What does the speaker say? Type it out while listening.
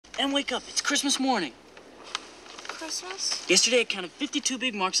And wake up, it's Christmas morning. Christmas? Yesterday I counted 52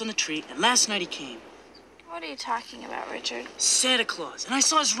 big marks on the tree, and last night he came. What are you talking about, Richard? Santa Claus. And I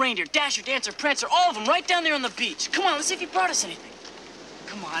saw his reindeer, Dasher, Dancer, Prancer, all of them right down there on the beach. Come on, let's see if he brought us anything.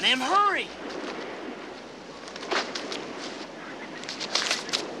 Come on, Em, hurry!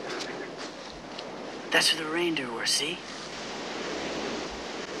 That's where the reindeer were, see?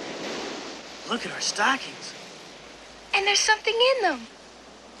 Look at our stockings. And there's something in them.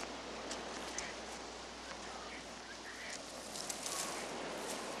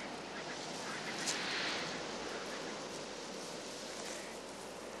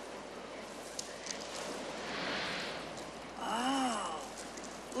 Oh,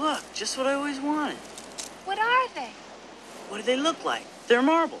 look, just what I always wanted. What are they? What do they look like? They're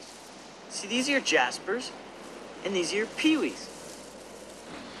marbles. See, these are your jaspers, and these are your peewees.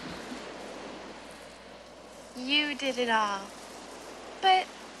 You did it all. But...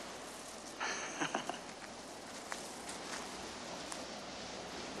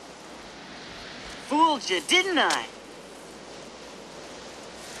 Fooled you, didn't I?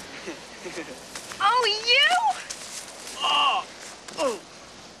 Oh, you? Oh! Oh!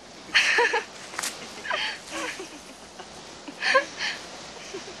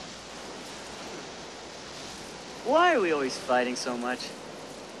 Why are we always fighting so much?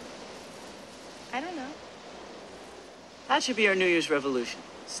 I don't know. That should be our New Year's revolution.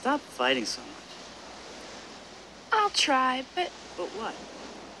 Stop fighting so much. I'll try, but But what?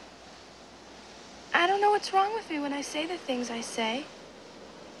 I don't know what's wrong with me when I say the things I say.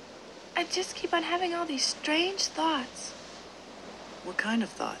 I just keep on having all these strange thoughts. What kind of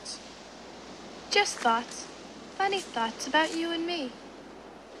thoughts? Just thoughts. Funny thoughts about you and me.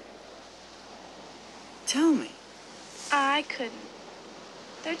 Tell me. I couldn't.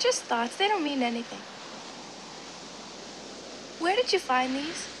 They're just thoughts. They don't mean anything. Where did you find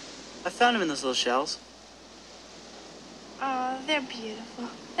these? I found them in those little shells. Oh, they're beautiful.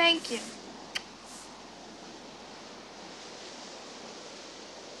 Thank you.